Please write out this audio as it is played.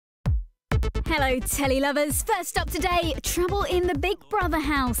Hello, telly lovers. First up today, trouble in the Big Brother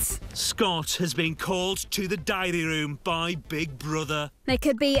house. Scott has been called to the diary room by Big Brother. There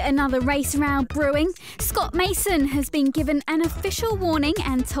could be another race row brewing. Scott Mason has been given an official warning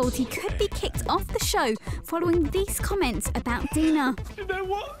and told he could be kicked off the show following these comments about Dina. You know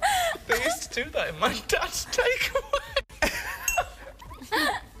what? They used to do that in my dad's takeaway.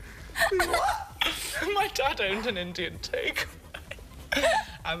 What? My dad owned an Indian takeaway.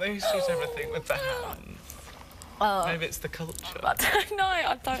 And they used to use everything with the hands. Oh. Maybe it's the culture. I don't know.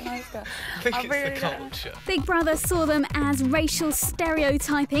 I think it's really the culture. Big Brother saw them as racial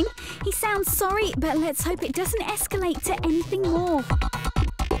stereotyping. He sounds sorry, but let's hope it doesn't escalate to anything more.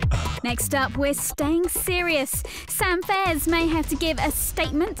 Next up, we're staying serious. Sam Fairs may have to give a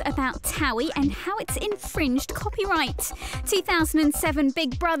statement about Towie and how it's infringed copyright. 2007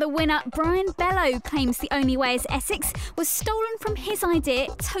 Big Brother winner Brian Bello claims The Only Way is Essex was stolen from his idea,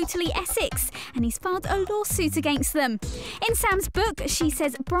 Totally Essex, and he's filed a lawsuit against them. In Sam's book, she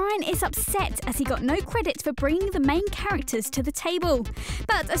says Brian is upset as he got no credit for bringing the main characters to the table.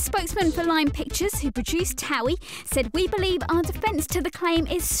 But a spokesman for Lime Pictures, who produced Towie, said, "We believe our defence to the claim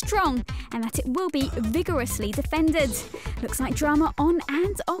is strong and that it will be vigorously defended." Looks like drama on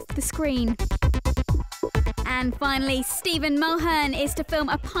and off the screen. And finally, Stephen Mulhern is to film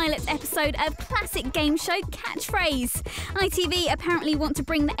a pilot episode of classic game show Catchphrase. ITV apparently want to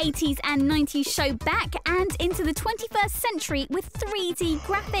bring the 80s and 90s show back and into the 21st century with 3D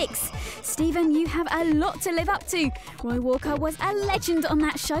graphics. Stephen, you have a lot to live up to. Roy Walker was a legend on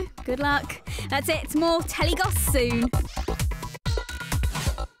that show. Good luck. That's it. More Telly Goss soon.